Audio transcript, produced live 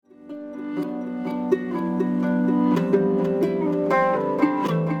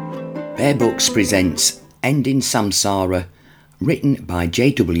Bear Books presents Ending Samsara, written by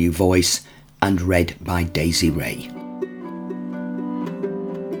J.W. Voice and read by Daisy Ray.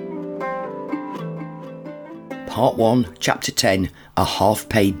 Part 1, Chapter 10, A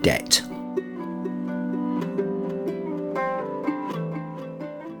Half-Paid Debt.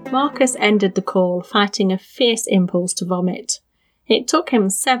 Marcus ended the call, fighting a fierce impulse to vomit. It took him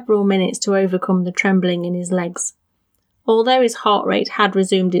several minutes to overcome the trembling in his legs. Although his heart rate had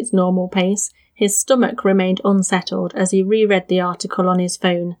resumed its normal pace, his stomach remained unsettled as he reread the article on his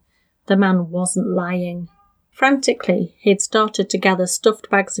phone. The man wasn't lying. Frantically, he'd started to gather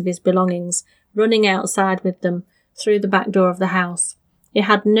stuffed bags of his belongings, running outside with them through the back door of the house. He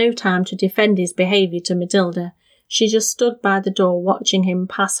had no time to defend his behaviour to Matilda. She just stood by the door watching him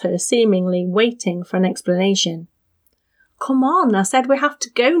pass her, seemingly waiting for an explanation. "Come on, I said we have to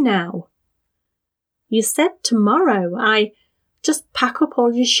go now." "You said tomorrow. Just pack up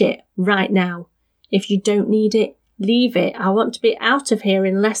all your shit right now. If you don't need it, leave it. I want to be out of here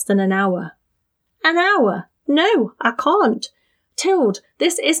in less than an hour." "An hour? No, I can't. Tilde,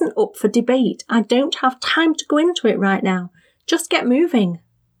 this isn't up for debate. I don't have time to go into it right now. Just get moving."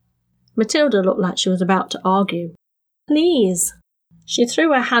 Matilda looked like she was about to argue. "Please." She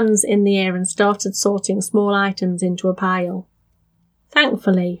threw her hands in the air and started sorting small items into a pile.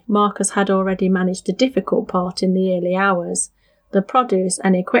 Thankfully, Marcus had already managed the difficult part in the early hours. The produce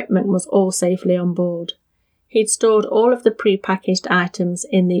and equipment was all safely on board. He'd stored all of the pre-packaged items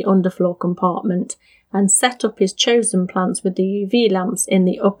in the underfloor compartment and set up his chosen plants with the UV lamps in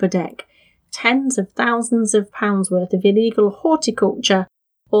the upper deck. Tens of thousands of pounds worth of illegal horticulture,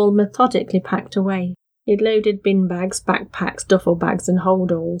 all methodically packed away. He'd loaded bin bags, backpacks, duffel bags and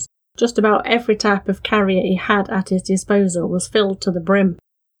holdalls. Just about every type of carrier he had at his disposal was filled to the brim.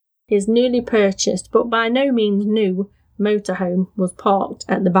 His newly purchased, but by no means new, motorhome was parked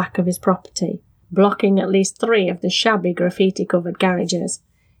at the back of his property, blocking at least 3 of the shabby graffiti-covered garages.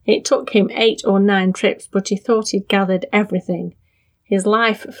 It took him 8 or 9 trips, but he thought he'd gathered everything. His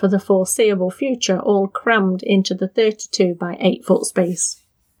life for the foreseeable future all crammed into the 32 by 8 foot space.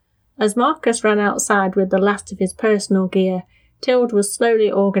 As Marcus ran outside with the last of his personal gear, Tilde was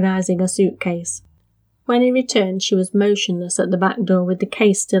slowly organising a suitcase. When he returned, she was motionless at the back door with the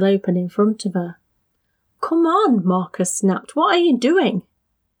case still open in front of her. "Come on," Marcus snapped. "What are you doing?"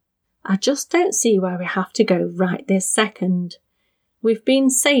 "I just don't see why we have to go right this second. We've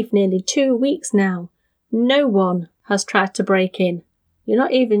been safe nearly 2 weeks now. No one has tried to break in. You're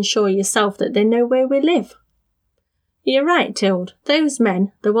not even sure yourself that they know where we live." "You're right, Tilde. Those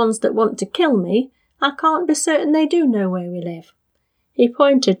men, the ones that want to kill me, I can't be certain they do know where we live." He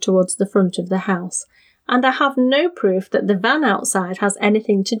pointed towards the front of the house. "And I have no proof that the van outside has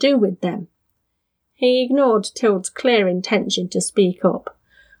anything to do with them." He ignored Tilde's clear intention to speak up.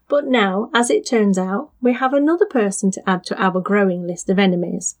 "But now, as it turns out, we have another person to add to our growing list of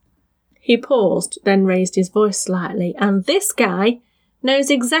enemies." He paused, then raised his voice slightly. "And this guy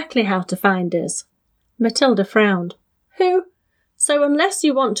knows exactly how to find us." Matilda frowned. "Who? So unless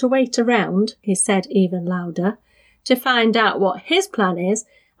you want to wait around," he said even louder, "to find out what his plan is,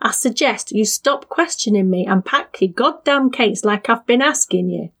 I suggest you stop questioning me and pack your goddamn case like I've been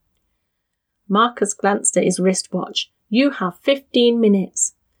asking you." Marcus glanced at his wristwatch. "You have 15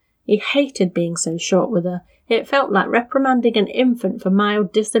 minutes. He hated being so short with her. It felt like reprimanding an infant for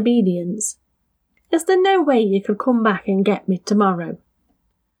mild disobedience. "Is there no way you could come back and get me tomorrow?"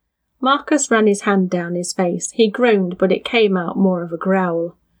 Marcus ran his hand down his face. He groaned, but it came out more of a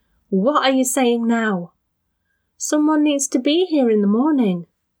growl. "What are you saying now?" "Someone needs to be here in the morning."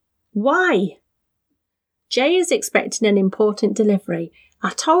 "Why?" "Jay is expecting an important delivery.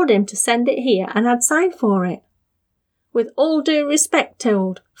 I told him to send it here and I'd sign for it." "With all due respect,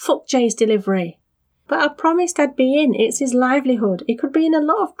 Tilde, fuck Jay's delivery." "But I promised I'd be in. It's his livelihood. He could be in a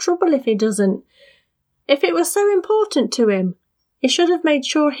lot of trouble if he doesn't. If it was so important to him, he should have made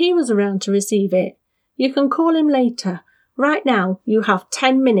sure he was around to receive it. You can call him later. Right now, you have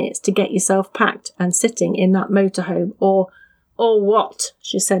 10 minutes to get yourself packed and sitting in that motorhome, or what?"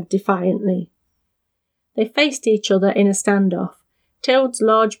 she said defiantly. They faced each other in a standoff. Tilde's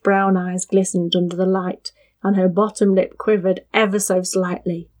large brown eyes glistened under the light, and her bottom lip quivered ever so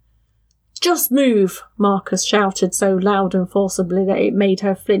slightly. "Just move!" Marcus shouted so loud and forcibly that it made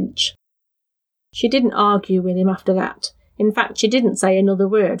her flinch. She didn't argue with him after that. In fact, she didn't say another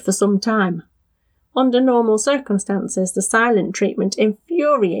word for some time. Under normal circumstances, the silent treatment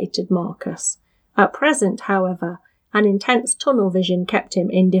infuriated Marcus. At present, however, an intense tunnel vision kept him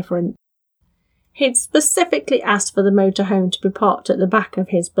indifferent. He'd specifically asked for the motorhome to be parked at the back of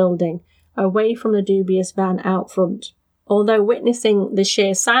his building, away from the dubious van out front. although witnessing the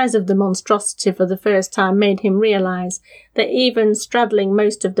sheer size of the monstrosity for the first time made him realise that even straddling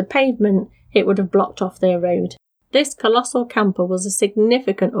most of the pavement, it would have blocked off their road. This colossal camper was a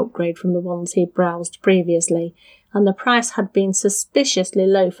significant upgrade from the ones he'd browsed previously, and the price had been suspiciously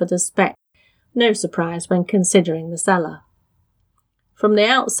low for the spec. No surprise when considering the seller. From the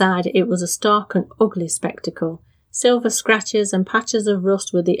outside, it was a stark and ugly spectacle. Silver scratches and patches of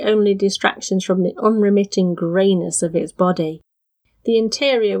rust were the only distractions from the unremitting greyness of its body. The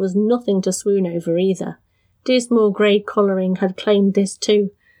interior was nothing to swoon over either. Dismal grey colouring had claimed this too,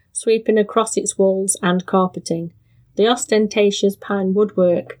 sweeping across its walls and carpeting. The ostentatious pine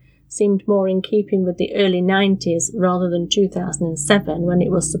woodwork seemed more in keeping with the early 90s rather than 2007 when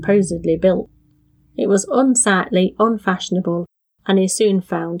it was supposedly built. It was unsightly, unfashionable, and he soon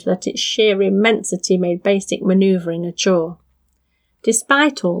found that its sheer immensity made basic manoeuvring a chore.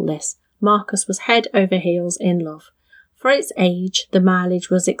 Despite all this, Marcus was head over heels in love. For its age, the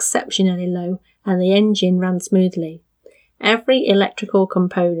mileage was exceptionally low and the engine ran smoothly. Every electrical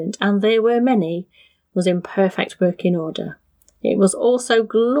component, and there were many, was in perfect working order. It was also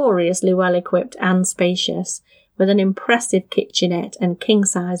gloriously well equipped and spacious, with an impressive kitchenette and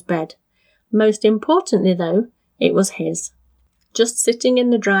king-size bed. Most importantly, though, it was his. Just sitting in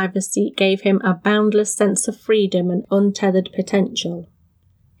the driver's seat gave him a boundless sense of freedom and untethered potential.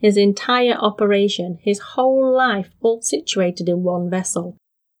 His entire operation, his whole life, all situated in one vessel,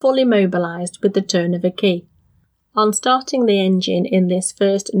 fully mobilised with the turn of a key. On starting the engine in this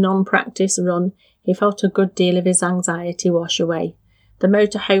first non-practice run, he felt a good deal of his anxiety wash away. The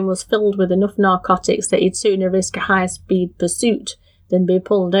motorhome was filled with enough narcotics that he'd sooner risk a high-speed pursuit than be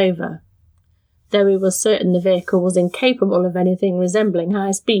pulled over, though he was certain the vehicle was incapable of anything resembling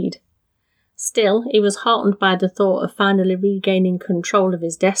high speed. Still, he was heartened by the thought of finally regaining control of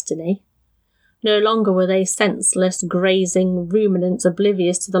his destiny. No longer were they senseless, grazing ruminants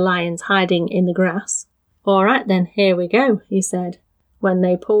oblivious to the lions hiding in the grass. "All right then, here we go," he said. When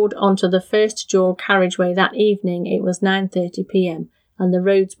they pulled onto the first dual carriageway that evening, it was 9:30 p.m, and the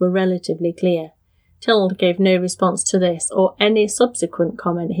roads were relatively clear. Tilde gave no response to this or any subsequent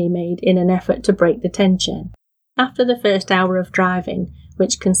comment he made in an effort to break the tension. After the first hour of driving,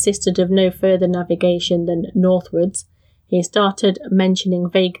 which consisted of no further navigation than northwards, he started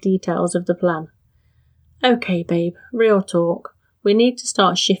mentioning vague details of the plan. "Okay, babe, real talk. We need to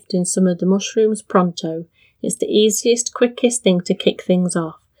start shifting some of the mushrooms pronto. It's the easiest, quickest thing to kick things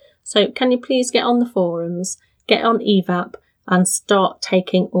off. So can you please get on the forums, get on EVAP, and start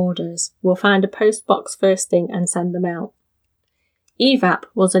taking orders. We'll find a post box first thing and send them out." EVAP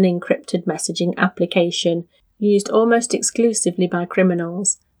was an encrypted messaging application used almost exclusively by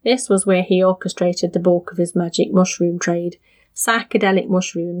criminals. This was where he orchestrated the bulk of his magic mushroom trade. Psychedelic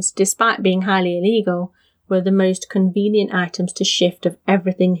mushrooms, despite being highly illegal, were the most convenient items to shift of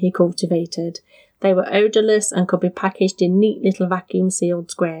everything he cultivated. They were odourless and could be packaged in neat little vacuum-sealed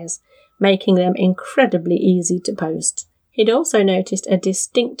squares, making them incredibly easy to post. He'd also noticed a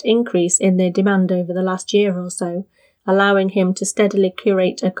distinct increase in their demand over the last year or so, allowing him to steadily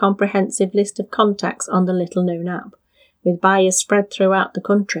curate a comprehensive list of contacts on the little-known app, with buyers spread throughout the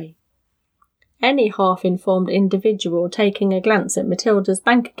country. Any half-informed individual taking a glance at Matilda's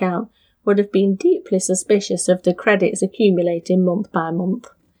bank account would have been deeply suspicious of the credits accumulating month by month.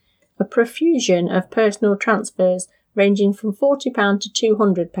 A profusion of personal transfers ranging from £40 to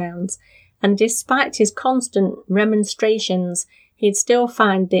 £200, and despite his constant remonstrations, he'd still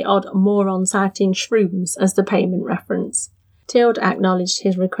find the odd moron citing shrooms as the payment reference. Tilde acknowledged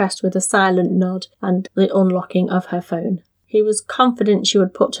his request with a silent nod and the unlocking of her phone. He was confident she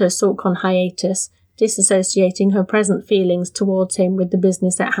would put her sulk on hiatus, disassociating her present feelings towards him with the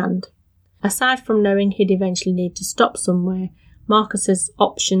business at hand. Aside from knowing he'd eventually need to stop somewhere, Marcus's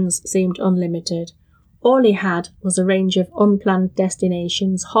options seemed unlimited. All he had was a range of unplanned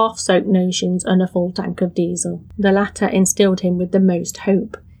destinations, half-soaked notions and a full tank of diesel. The latter instilled him with the most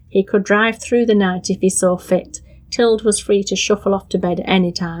hope. He could drive through the night if he saw fit. Tilde was free to shuffle off to bed at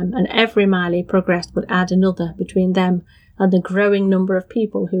any time, and every mile he progressed would add another between them and the growing number of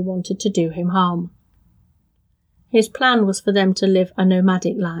people who wanted to do him harm. His plan was for them to live a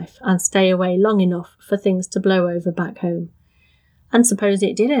nomadic life and stay away long enough for things to blow over back home. And suppose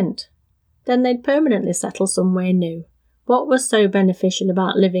it didn't? Then they'd permanently settle somewhere new. What was so beneficial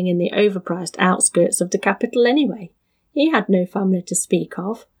about living in the overpriced outskirts of the capital anyway? He had no family to speak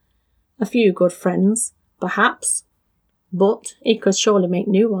of. A few good friends, perhaps, but he could surely make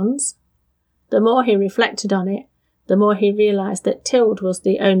new ones. The more he reflected on it, the more he realised that Tilde was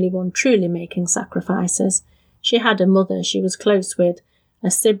the only one truly making sacrifices. She had a mother she was close with,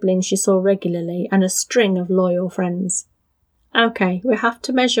 a sibling she saw regularly, and a string of loyal friends. OK, we have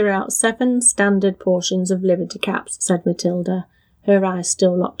to measure out 7 standard portions of Liberty Caps, said Matilda, her eyes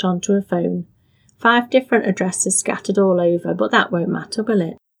still locked onto her phone. 5 different addresses scattered all over, but that won't matter, will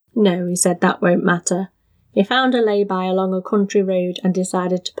it? No, he said, that won't matter. He found a lay-by along a country road and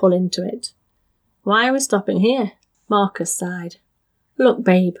decided to pull into it. Why are we stopping here? Marcus sighed. Look,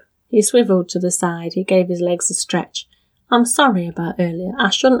 babe. He swiveled to the side. He gave his legs a stretch. I'm sorry about earlier. I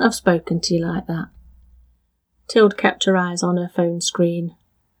shouldn't have spoken to you like that. Tilde kept her eyes on her phone screen.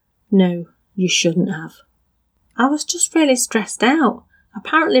 No, you shouldn't have. I was just really stressed out.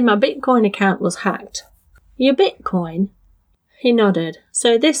 Apparently my Bitcoin account was hacked. Your Bitcoin? He nodded.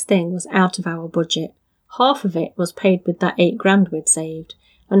 So this thing was out of our budget. Half of it was paid with that $8,000 we'd saved,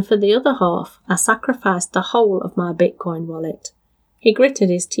 and for the other half I sacrificed the whole of my Bitcoin wallet. He gritted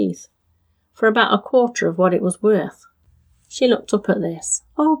his teeth. For about a quarter of what it was worth. She looked up at this.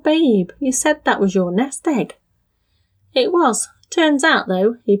 Oh, babe, you said that was your nest egg. It was. Turns out,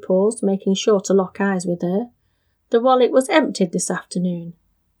 though, he paused, making sure to lock eyes with her, the wallet was emptied this afternoon.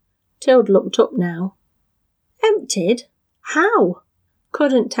 Tilde looked up now. Emptied? How?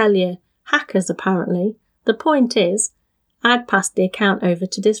 Couldn't tell you. Hackers, apparently. The point is, I'd passed the account over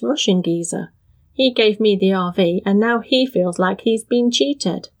to this Russian geezer. He gave me the RV, and now he feels like he's been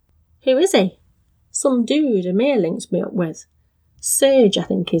cheated. Who is he? Some dude Amir links me up with. Serge, I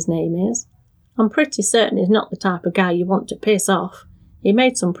think his name is. I'm pretty certain he's not the type of guy you want to piss off. He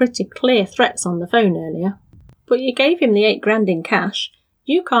made some pretty clear threats on the phone earlier. But you gave him the $8,000 in cash.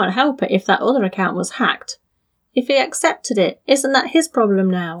 You can't help it if that other account was hacked. If he accepted it, isn't that his problem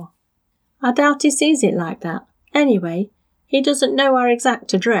now? I doubt he sees it like that. Anyway, he doesn't know our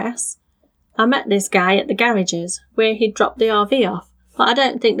exact address. I met this guy at the garages, where he'd dropped the RV off, but I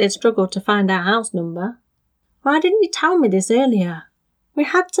don't think they'd struggle to find our house number. Why didn't you tell me this earlier? We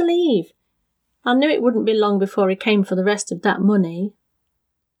had to leave. I knew it wouldn't be long before he came for the rest of that money.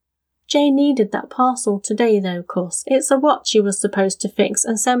 Jay needed that parcel today, though, cuss. It's a watch he was supposed to fix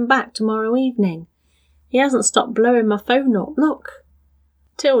and send back tomorrow evening. He hasn't stopped blowing my phone up, look.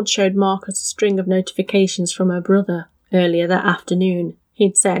 Tilde showed Marcus a string of notifications from her brother earlier that afternoon.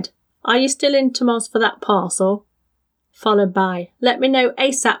 He'd said, Are you still in Tomas for that parcel? Followed by, Let me know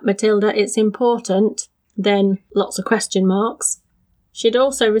ASAP, Matilda, it's important. Then, lots of question marks. She'd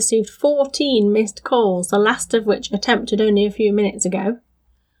also received 14 missed calls, the last of which attempted only a few minutes ago.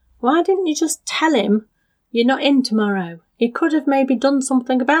 Why didn't you just tell him you're not in tomorrow? He could have maybe done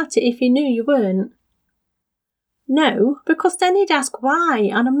something about it if he knew you weren't. No, because then he'd ask why,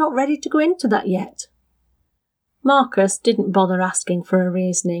 and I'm not ready to go into that yet. Marcus didn't bother asking for a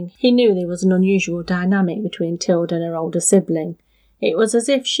reasoning. He knew there was an unusual dynamic between Tilde and her older sibling. It was as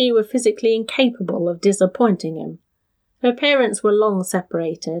if she were physically incapable of disappointing him. Her parents were long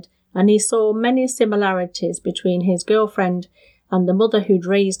separated, and he saw many similarities between his girlfriend and the mother who'd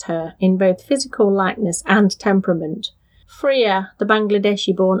raised her in both physical likeness and temperament. Freya, the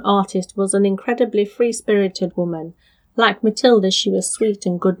Bangladeshi-born artist, was an incredibly free-spirited woman. Like Matilda, she was sweet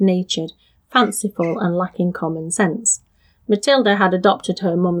and good-natured, fanciful and lacking common sense. Matilda had adopted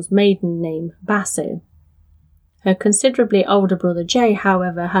her mum's maiden name, Basu. Her considerably older brother Jay,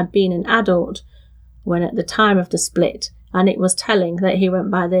 however, had been an adult when at the time of the split, and it was telling that he went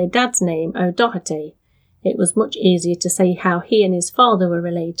by their dad's name, O'Doherty. It was much easier to say how he and his father were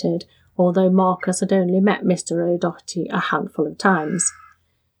related, although Marcus had only met Mr. O'Doherty a handful of times.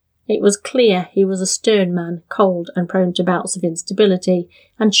 It was clear he was a stern man, cold and prone to bouts of instability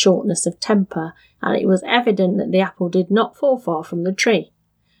and shortness of temper, and it was evident that the apple did not fall far from the tree.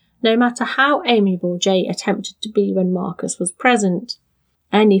 No matter how amiable Jay attempted to be when Marcus was present,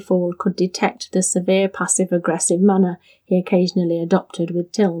 any fool could detect the severe passive-aggressive manner he occasionally adopted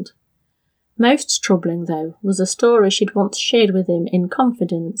with Tilde. Most troubling, though, was a story she'd once shared with him in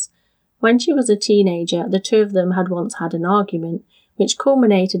confidence. When she was a teenager, the two of them had once had an argument, which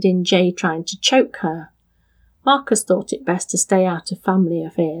culminated in Jay trying to choke her. Marcus thought it best to stay out of family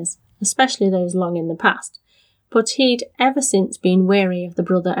affairs, especially those long in the past, but he'd ever since been wary of the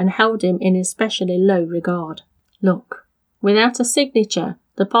brother and held him in especially low regard. Look, without a signature,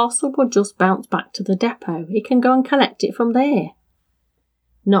 the parcel would just bounce back to the depot. He can go and collect it from there.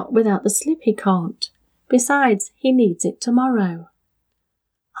 Not without the slip, he can't. Besides, he needs it tomorrow.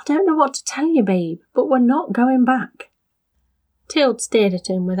 I don't know what to tell you, babe, but we're not going back. Tilde stared at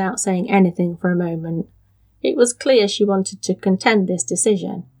him without saying anything for a moment. It was clear she wanted to contend this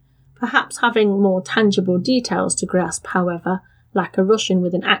decision. Perhaps having more tangible details to grasp, however, like a Russian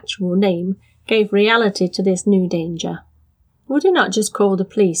with an actual name, gave reality to this new danger. Would he not just call the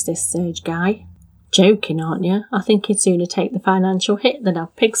police, this Serge guy? Joking, aren't you? I think he'd sooner take the financial hit than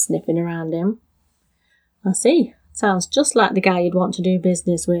have pigs sniffing around him. I see, Sounds just like the guy you'd want to do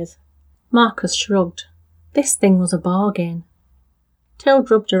business with. Marcus shrugged. This thing was a bargain. Tilde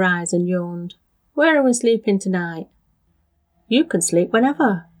rubbed her eyes and yawned. Where are we sleeping tonight? You can sleep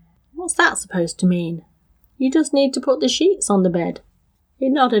whenever. What's that supposed to mean? You just need to put the sheets on the bed. He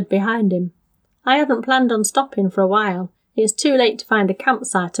nodded behind him. I haven't planned on stopping for a while. It's too late to find a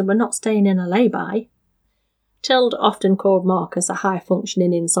campsite and we're not staying in a lay-by. Tilde often called Marcus a high-functioning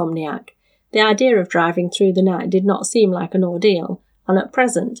insomniac. The idea of driving through the night did not seem like an ordeal, and at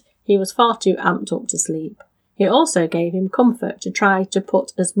present he was far too amped up to sleep. It also gave him comfort to try to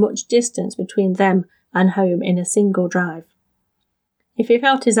put as much distance between them and home in a single drive. If he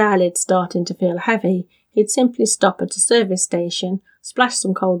felt his eyelids starting to feel heavy, he'd simply stop at a service station, splash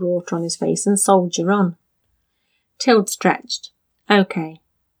some cold water on his face and soldier on. Tilde stretched. OK.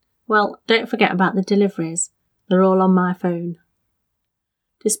 Well, don't forget about the deliveries. They're all on my phone.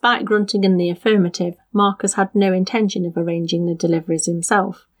 Despite grunting in the affirmative, Marcus had no intention of arranging the deliveries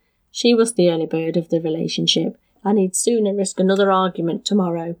himself. She was the early bird of the relationship, and he'd sooner risk another argument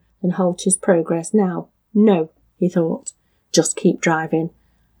tomorrow than halt his progress now. No, he thought. Just keep driving.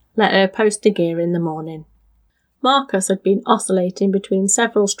 Let her post the gear in the morning. Marcus had been oscillating between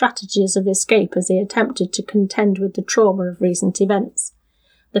several strategies of escape as he attempted to contend with the trauma of recent events.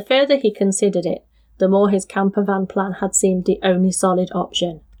 The further he considered it, the more his camper van plan had seemed the only solid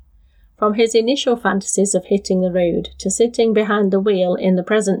option. From his initial fantasies of hitting the road to sitting behind the wheel in the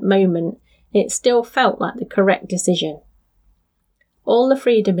present moment, it still felt like the correct decision. All the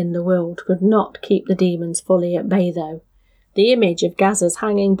freedom in the world could not keep the demons fully at bay, though. The image of Gazza's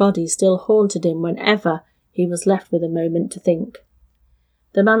hanging body still haunted him whenever he was left with a moment to think.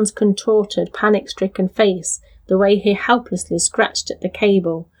 The man's contorted, panic-stricken face, the way he helplessly scratched at the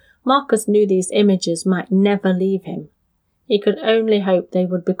cable, Marcus knew these images might never leave him. He could only hope they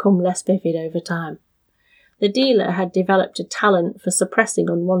would become less vivid over time. The dealer had developed a talent for suppressing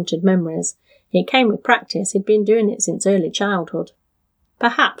unwanted memories. It came with practice. He'd been doing it since early childhood.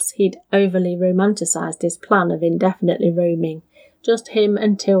 Perhaps he'd overly romanticised his plan of indefinitely roaming, just him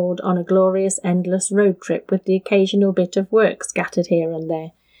and Tilde on a glorious, endless road trip with the occasional bit of work scattered here and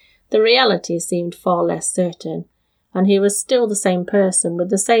there. The reality seemed far less certain, and he was still the same person with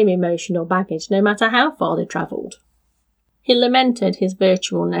the same emotional baggage no matter how far they travelled. He lamented his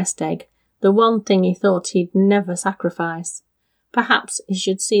virtual nest egg, the one thing he thought he'd never sacrifice. Perhaps he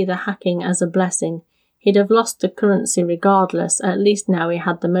should see the hacking as a blessing. He'd have lost the currency regardless, at least now he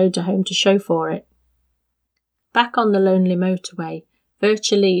had the motorhome to show for it. Back on the lonely motorway,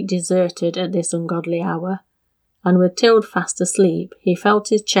 virtually deserted at this ungodly hour, and with Tilde fast asleep, he felt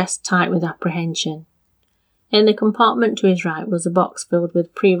his chest tight with apprehension. In the compartment to his right was a box filled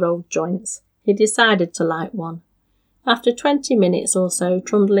with pre-rolled joints. He decided to light one. After 20 minutes or so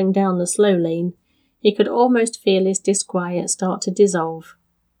trundling down the slow lane, he could almost feel his disquiet start to dissolve.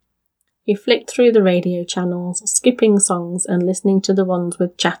 He flicked through the radio channels, skipping songs and listening to the ones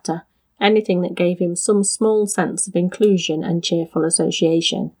with chatter, anything that gave him some small sense of inclusion and cheerful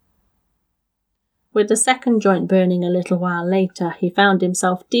association. With the second joint burning a little while later, he found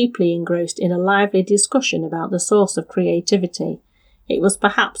himself deeply engrossed in a lively discussion about the source of creativity. It was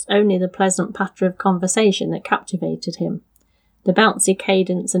perhaps only the pleasant patter of conversation that captivated him. The bouncy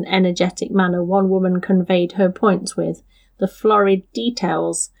cadence and energetic manner one woman conveyed her points with, the florid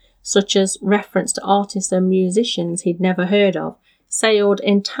details, such as reference to artists and musicians he'd never heard of, sailed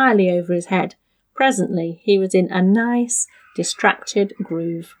entirely over his head. Presently he was in a nice, distracted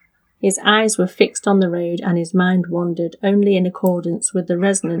groove. His eyes were fixed on the road and his mind wandered only in accordance with the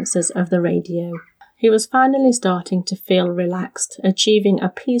resonances of the radio. He was finally starting to feel relaxed, achieving a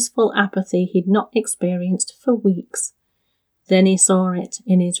peaceful apathy he'd not experienced for weeks. Then he saw it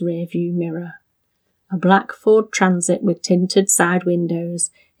in his rearview mirror. A black Ford Transit with tinted side windows.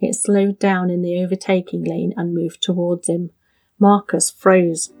 It slowed down in the overtaking lane and moved towards him. Marcus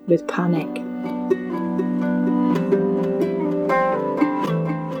froze with panic.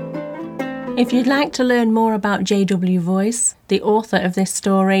 If you'd like to learn more about J.W. Voice, the author of this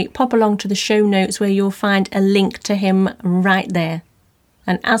story, pop along to the show notes where you'll find a link to him right there.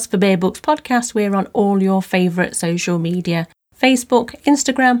 And as for Bear Books Podcast, we're on all your favourite social media, Facebook,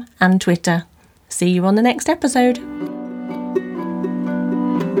 Instagram and Twitter. See you on the next episode.